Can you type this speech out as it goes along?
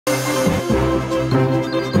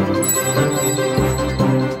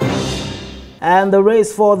And the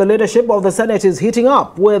race for the leadership of the Senate is heating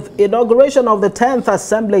up, with inauguration of the 10th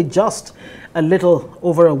Assembly just a little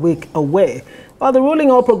over a week away. While the ruling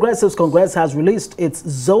All Progressives Congress has released its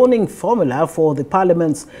zoning formula for the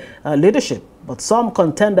Parliament's leadership, but some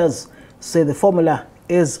contenders say the formula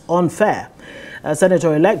is unfair.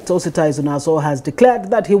 Senator-elect Osita Izunaso has declared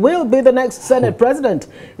that he will be the next Senate president.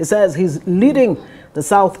 He says he's leading the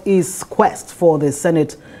Southeast quest for the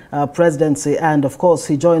Senate presidency, and of course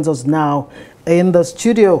he joins us now in the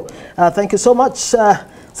studio. Thank you so much,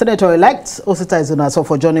 Senator-elect Osita Izunaso,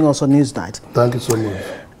 for joining us on Newsnight. Thank you so much.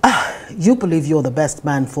 You believe you're the best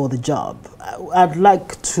man for the job. I'd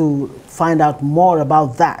like to find out more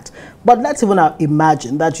about that. But let's even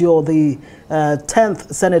imagine that you're the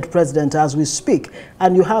 10th Senate president as we speak,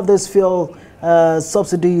 and you have this fuel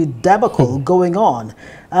subsidy debacle going on.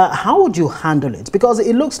 How would you handle it? Because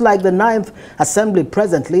it looks like the 9th Assembly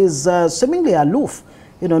presently is seemingly aloof,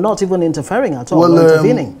 you know, not even interfering at all, or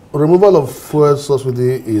intervening. Removal of fuel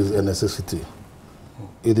subsidy is a necessity.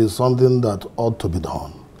 It is something that ought to be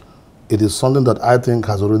done. It is something that I think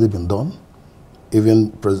has already been done, even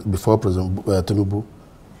before President Tinubu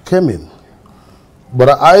came in. But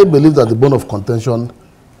I believe that the bone of contention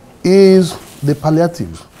is the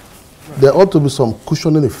palliatives. There ought to be some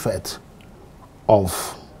cushioning effect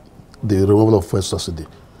of the removal of fuel subsidy,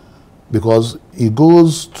 because it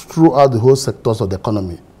goes throughout the whole sectors of the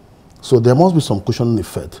economy. So there must be some cushioning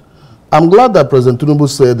effect. I'm glad that President Tinubu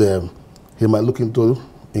said he might look into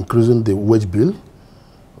increasing the wage bill.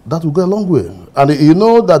 That will go a long way. And you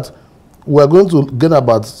know that we're going to gain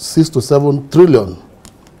about 6 to 7 trillion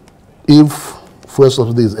if fuel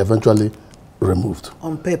subsidy is eventually removed.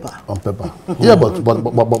 On paper. On paper. Yeah, but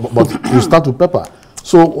you start with paper.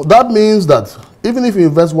 So that means that even if you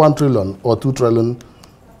invest 1 trillion or 2 trillion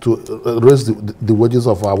to raise the wages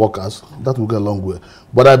of our workers, that will go a long way.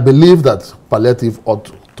 But I believe that palliative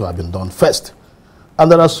ought to have been done first.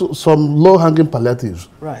 And there are some low-hanging palliatives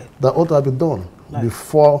that ought to have been done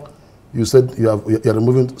before you said you're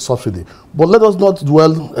removing subsidy. But let us not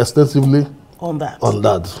dwell extensively on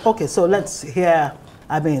that. Okay, so let's hear.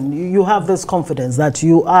 I mean, you have this confidence that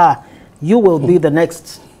you will be the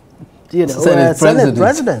next, you know, Senate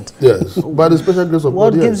president. Yes, by the special grace of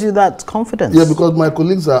God. What gives you that confidence? Yeah, because my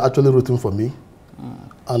colleagues are actually rooting for me,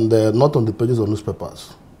 and they're not on the pages of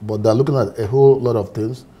newspapers, but they're looking at a whole lot of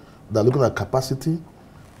things. They're looking at capacity.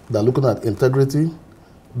 They're looking at integrity.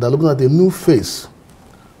 They're looking at a new face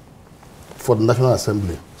for the National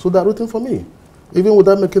Assembly. So they're rooting for me, even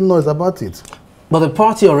without making noise about it. But the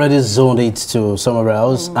party already zoned it to somewhere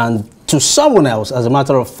else and to someone else, as a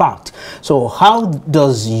matter of fact. So how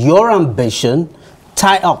does your ambition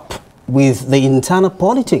tie up with the internal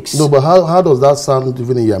politics? No, but how does that sound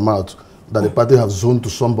even in your mouth, that the party has zoned to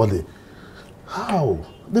somebody? How?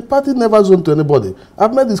 The party never zoned to anybody.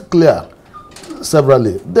 I've made this clear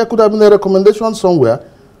severally. There could have been a recommendation somewhere,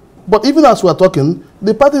 but even as we are talking,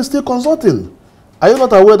 the party is still consulting. Are you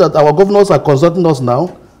not aware that our governors are consulting us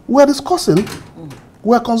now? We are discussing.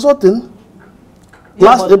 We are consulting.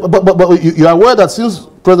 Yeah, but you are aware that since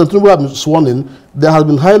President Tinubu has been sworn in, there has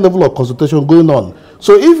been high level of consultation going on.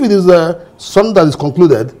 So if it is something that is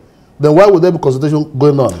concluded, then why would there be consultation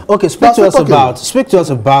going on? Okay, speak to us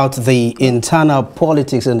about the internal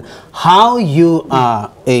politics and how you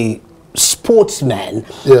are a sportsman.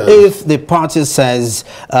 If the party says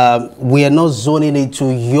we are not zoning it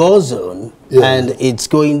to your zone and it's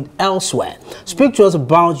going elsewhere. Speak to us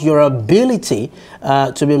about your ability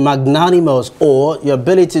to be magnanimous, or your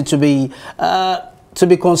ability to be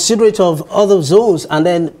considerate of other zones and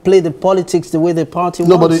then play the politics the way the party wants.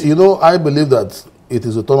 No, but you know, I believe that it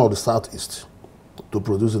is the turn of the Southeast to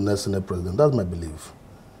produce the next Senate president. That's my belief.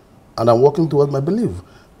 And I'm working towards my belief.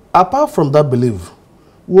 Apart from that belief,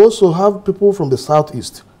 we also have people from the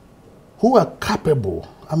Southeast who are capable,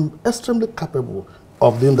 extremely capable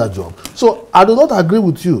of doing that job. So I do not agree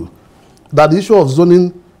with you that the issue of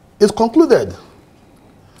zoning is concluded.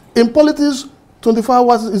 In politics, 24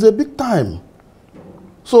 hours is a big time.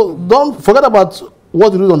 So don't forget about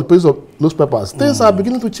what you read on the pages of newspapers. Things are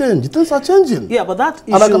beginning to change. Things are changing. Yeah, but that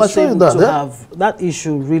issue that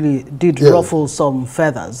issue really did ruffle some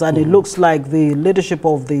feathers, and it looks like the leadership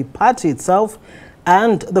of the party itself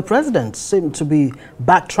and the president seem to be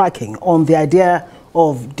backtracking on the idea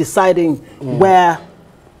of deciding where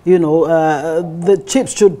you know, the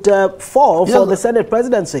chips should fall for the Senate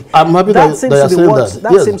presidency. I'm happy that you're saying that.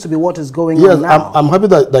 That seems to be what is going on now. I'm happy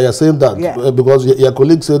that you're saying that because your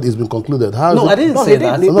colleague said it's been concluded. No, I didn't say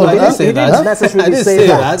that. No, I didn't say that. I didn't say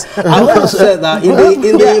that. I said that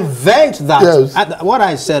in the event that, what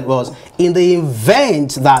I said was, in the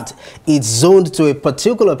event that it's zoned to a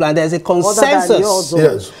particular plan, there's a consensus.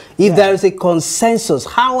 Yes. If there is a consensus,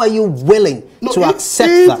 how are you willing to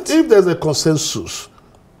accept that? If there's a consensus,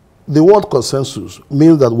 the word consensus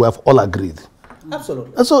means that we have all agreed.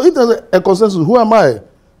 Absolutely. And so if there's a consensus, who am I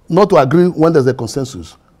not to agree when there's a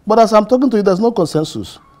consensus? But as I'm talking to you, there's no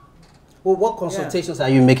consensus. Well, what consultations are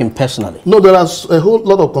you making personally? No, there are a whole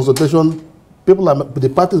lot of consultation.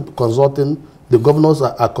 The party is consulting, the governors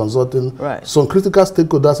are consulting. Right. Some critical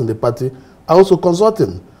stakeholders in the party are also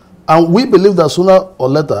consulting. And we believe that sooner or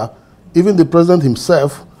later, even the president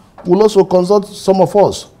himself will also consult some of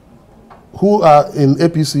us who are in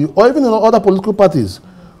APC or even in other political parties.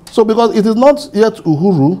 So because it is not yet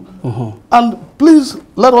Uhuru, and please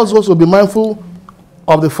let us also be mindful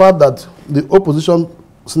of the fact that the opposition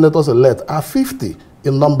senators-elect are 50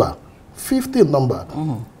 in number. 50 in number.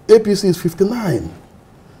 APC is 59.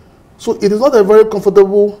 So it is not a very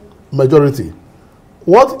comfortable majority.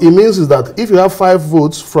 What it means is that if you have 5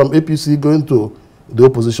 votes from APC going to the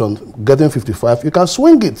opposition, getting 55, you can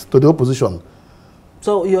swing it to the opposition.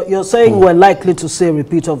 So you're saying we're likely to see a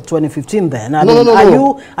repeat of 2015 then?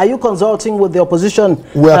 No. Are you consulting with the opposition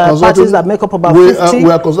parties that make up about 50? We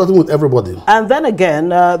are consulting with everybody. And then again,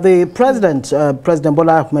 the president, President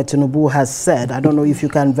Bola Ahmed Tinubu, has said, I don't know if you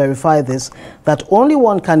can verify this, that only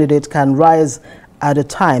one candidate can rise at a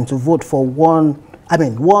time to vote for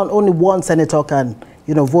only one senator can,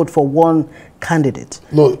 vote for one candidate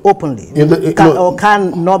openly,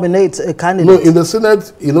 can nominate a candidate. No, in the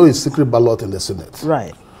Senate, it's secret ballot in the Senate.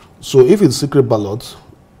 Right. So if it's secret ballot,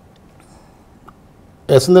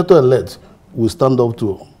 a senator-elect will stand up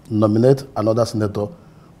to nominate another senator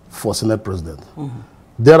for Senate president.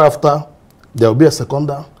 Thereafter, there will be a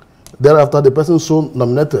seconder. Thereafter, the person so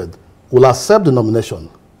nominated will accept the nomination.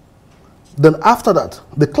 Then after that,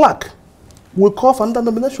 the clerk will call for another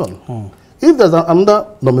nomination. If there's another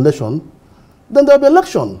nomination, then there will be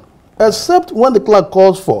election. Except when the clerk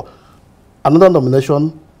calls for another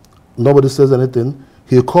nomination, nobody says anything.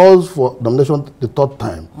 He calls for nomination the 3rd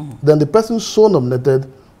time. Then the person so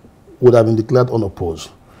nominated would have been declared unopposed.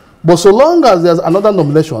 But so long as there's another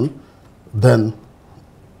nomination, then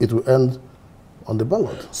it will end on the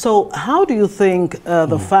ballot. So how do you think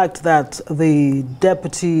the fact that the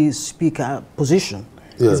deputy speaker position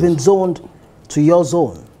has been zoned to your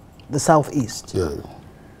zone, the southeast,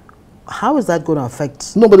 how is that going to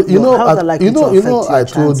affect? No, but I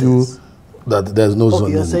told you that there's no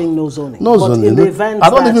zoning. You're saying no zoning. No zoning. In the event I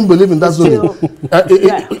don't even believe in that zoning.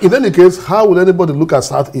 In any case, how will anybody look at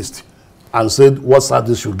southeast and say what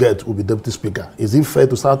southeast should get will be deputy speaker? Is it fair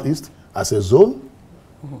to southeast as a zone?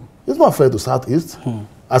 It's not fair to southeast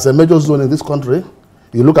as a major zone in this country.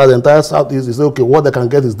 You look at the entire southeast, you say, okay, what they can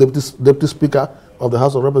get is deputy speaker of the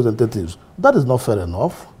House of Representatives. That is not fair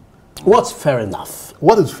enough. What's fair enough?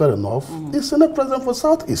 What is fair enough is Senate President for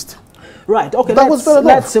Southeast. Right, okay,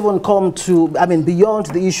 let's even come to, beyond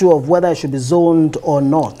the issue of whether it should be zoned or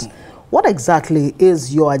not. What exactly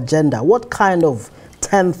is your agenda? What kind of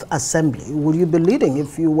 10th Assembly would you be leading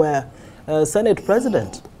if you were Senate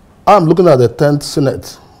President? I'm looking at the 10th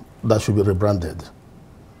Senate that should be rebranded.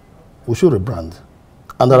 We should rebrand.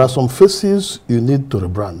 And there are some faces you need to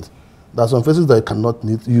rebrand. There are some faces that you cannot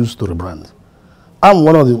use to rebrand. I'm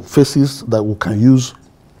one of the faces that we can use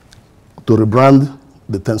to rebrand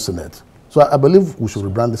the 10th Senate. So I believe we should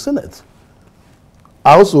rebrand the Senate.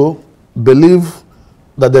 I also believe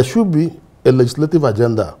that there should be a legislative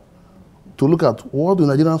agenda to look at what the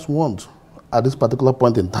Nigerians want at this particular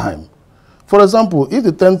point in time. For example, if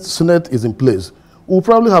the 10th Senate is in place, we'll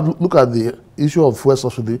probably have to look at the issue of fuel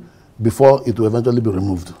subsidy before it will eventually be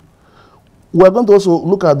removed. We're going to also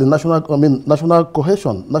look at the national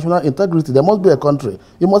cohesion, national integrity. There must be a country.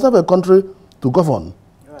 You must have a country to govern.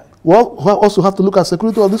 Right. We also have to look at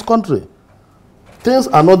security of this country. Things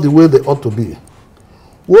are not the way they ought to be.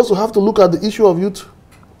 We also have to look at the issue of youth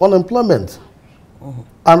unemployment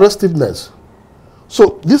and restiveness.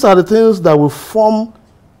 So these are the things that will form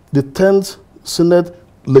the 10th Senate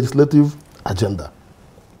legislative agenda.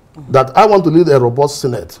 That I want to lead a robust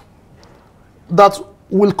Senate that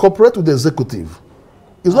will cooperate with the executive.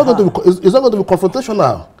 It's not going to be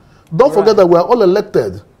confrontational. Don't forget that we are all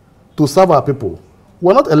elected to serve our people.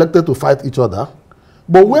 We're not elected to fight each other.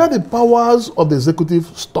 But where the powers of the executive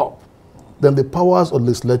stop, then the powers of the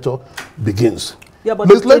legislature begins. Yeah,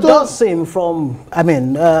 but it does seem from, I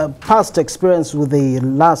mean, past experience with the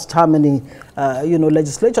last how many,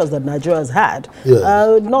 legislatures that Nigeria has had,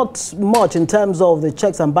 yes. Not much in terms of the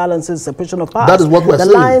checks and balances, separation of powers. That is what we're saying.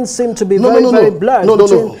 The lines seem to be very blurred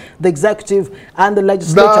between the executive and the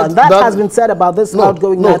legislature. That has been said about this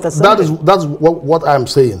outgoing Ninth Assembly. That's what I'm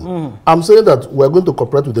saying. I'm saying that we're going to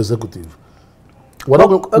cooperate with the executive.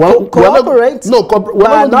 Cooperate?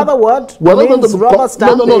 Another word means rubber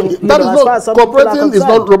stamp. That is not, cooperating is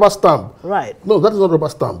not rubber stamp. Right. No, that is not rubber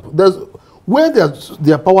stamp. Where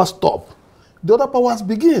their powers stop, the other powers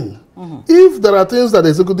begin. If there are things that the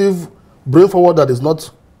executive bring forward that is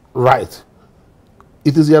not right,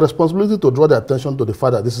 it is your responsibility to draw their attention to the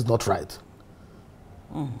fact that this is not right.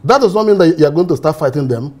 That does not mean that you are going to start fighting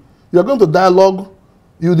them. You are going to dialogue,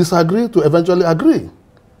 you disagree to eventually agree.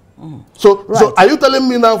 So are you telling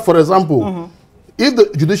me now, for example, if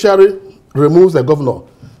the judiciary removes the governor,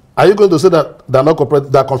 are you going to say that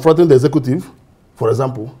they're confronting the executive, for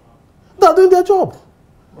example? They're doing their job.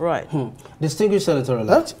 Right. Distinguished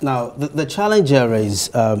Senator-elect, now the challenge here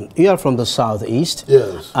is you are from the southeast,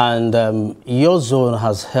 yes, and your zone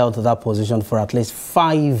has held that position for at least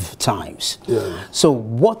 5 times. Yes. So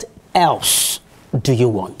what else do you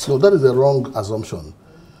want? No, that is a wrong assumption.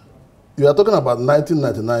 You are talking about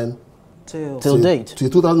 1999 till date. To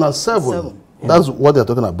 2007. That's what they're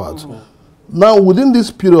talking about. Now, within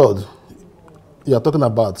this period, you are talking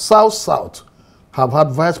about South have had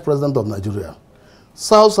Vice President of Nigeria.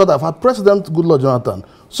 South have had President Goodluck Jonathan.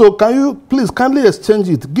 So can you please kindly exchange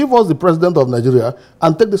it? Give us the President of Nigeria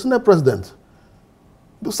and take the Senate President.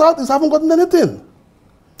 The South haven't gotten anything.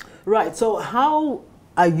 Right. So how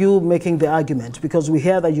are you making the argument? Because we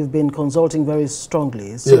hear that you've been consulting very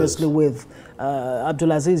strongly, seriously, yes, with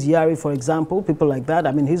Abdulaziz Yari, for example, people like that.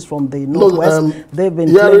 I mean, he's from the Northwest. They've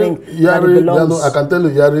been claiming that it belongs... I can tell you,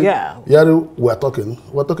 Yari, Yari, we're talking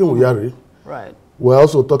with Yari. Right. We're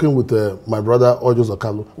also talking with my brother, Ojo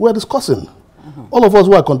Zakalu. We're discussing. All of us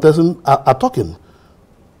who are contesting are talking.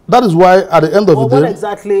 That is why at the end of the day... What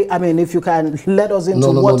exactly, I mean, if you can let us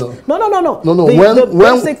into No. The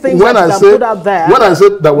basic things that you can put out there. When I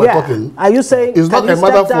said that we're talking... Are you saying, it's not a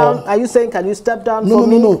matter for... Are you saying, can you step down No.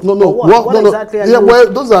 What exactly are you...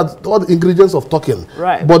 Well, those are all the ingredients of talking.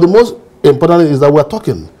 Right. But the most important is that we're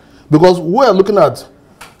talking. Because we're looking at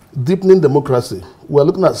deepening democracy. We're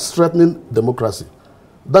looking at strengthening democracy.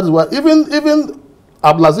 That is why even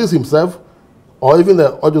Abdulaziz himself, or even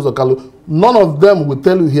the Ojo Zakalu, none of them will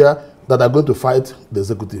tell you here that they're going to fight the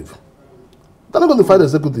executive. They're not going to fight the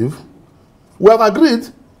executive. We have agreed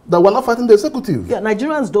that we're not fighting the executive. Yeah,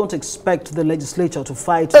 Nigerians don't expect the legislature to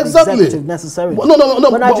fight the executive necessarily. No. But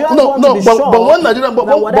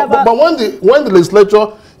when the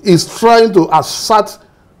legislature is trying to assert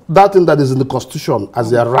that thing that is in the Constitution as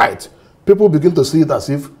their right, people begin to see it as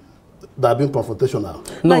if they're being confrontational.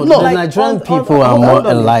 No, Nigerian people are more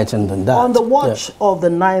enlightened than that. On the watch of the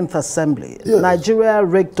 9th Assembly, Nigeria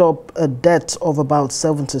raked up a debt of about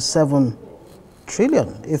 77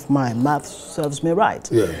 trillion, if my math serves me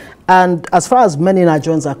right. And as far as many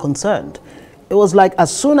Nigerians are concerned, it was like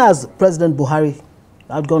as soon as President Buhari,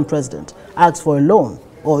 outgone president, asked for a loan,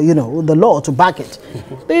 or the law to back it,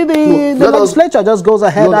 the legislature just goes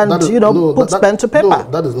ahead puts pen to paper. No,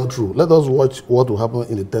 that is not true. Let us watch what will happen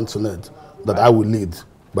in the 10th Senate that I will lead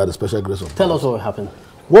by the special grace of God. Tell us what will happen.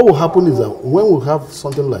 What will happen is that when we have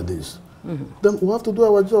something like this, then we have to do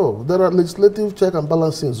our job. There are legislative check and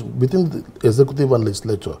balances between the executive and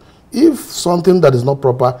legislature. If something that is not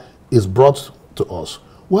proper is brought to us,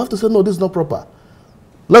 we have to say, no, this is not proper.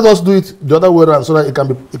 Let us do it the other way around so that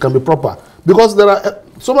it can be proper. Because there are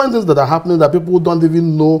so many things that are happening that people don't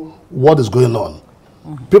even know what is going on.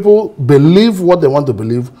 People believe what they want to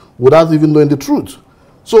believe without even knowing the truth.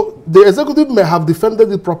 So the executive may have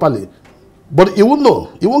defended it properly, but he won't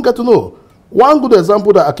know. He won't get to know. One good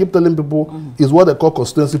example that I keep telling people is what they call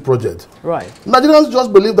constituency project. Right. Nigerians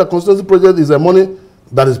just believe that constituency project is a money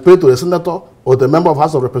that is paid to a senator or the member of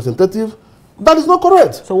House of Representatives. That is not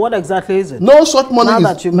correct. So what exactly is it? No such money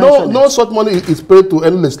such money is paid to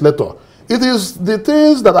any legislator. It is the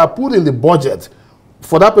things that are put in the budget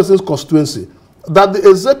for that person's constituency that the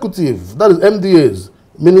executive, that is MDAs,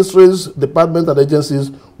 ministries, departments, and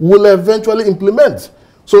agencies will eventually implement.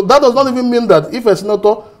 So that does not even mean that if a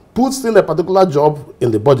senator puts in a particular job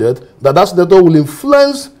in the budget, that senator will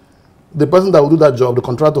influence the person that will do that job, the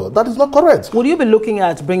contractor. That is not correct. Would you be looking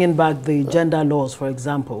at bringing back the gender laws, for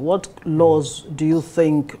example? What laws do you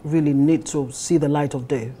think really need to see the light of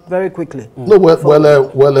day? Very quickly. No,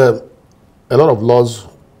 a lot of laws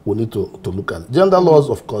we need to look at. Gender laws,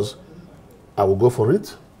 of course, I will go for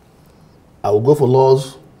it. I will go for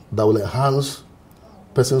laws that will enhance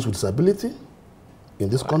persons with disability in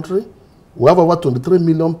this country. We have over 23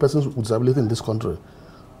 million persons with disability in this country.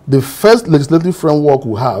 The first legislative framework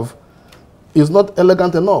we have is not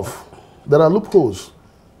elegant enough. There are loopholes.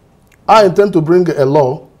 I intend to bring a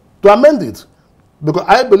law to amend it, because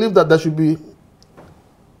I believe that there should be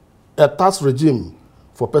a tax regime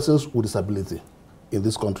for persons with disability in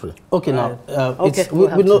this country. Okay, now, okay,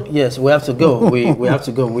 yes, we have to go. we have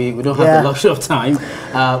to go. We don't have the luxury of time.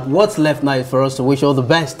 What's left now is for us to wish all the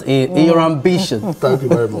best in your ambition. Thank you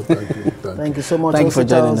very much. Thank you. Thank you so much. Thank you for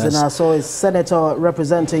joining us. Izunaso is Senator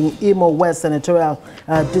representing Imo West Senatorial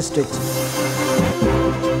District.